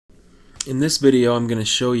In this video, I'm going to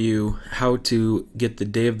show you how to get the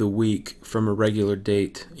day of the week from a regular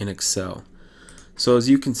date in Excel. So as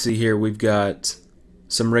you can see here, we've got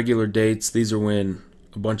some regular dates. These are when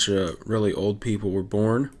a bunch of really old people were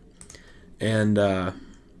born. And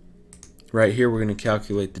right here, we're going to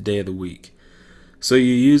calculate the day of the week. So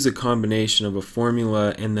you use a combination of a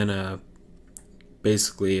formula and then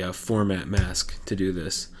basically a format mask to do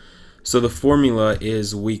this. So the formula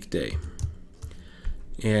is weekday.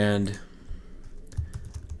 And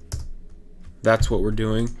that's what we're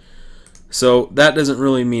doing. So that doesn't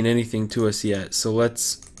really mean anything to us yet. So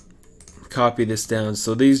let's copy this down.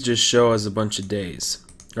 So these just show us a bunch of days,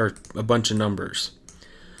 or a bunch of numbers.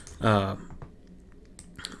 So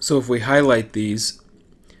if we highlight these,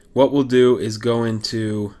 what we'll do is go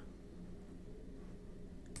into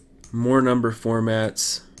more number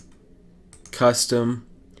formats, custom,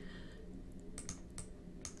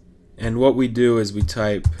 and what we do is we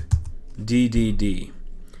type DDD.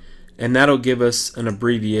 And that'll give us an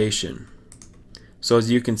abbreviation. So as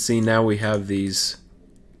you can see, now we have these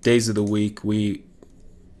days of the week.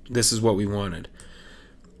 This is what we wanted.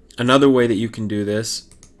 Another way that you can do this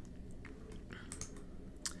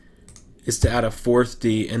is to add a fourth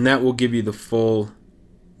D, and that will give you the full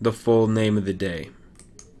name of the day.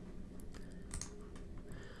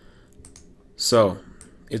 So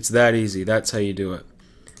it's that easy. That's how you do it.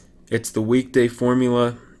 It's the weekday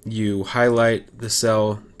formula. You highlight the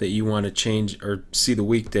cell that you want to change or see the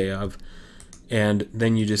weekday of, and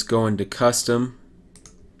then you just go into custom,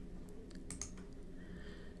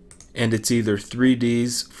 and it's either 3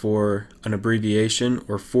 Ds for an abbreviation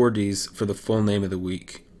or 4 Ds for the full name of the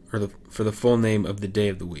week, or for the full name of the day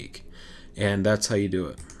of the week. And that's how you do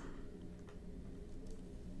it.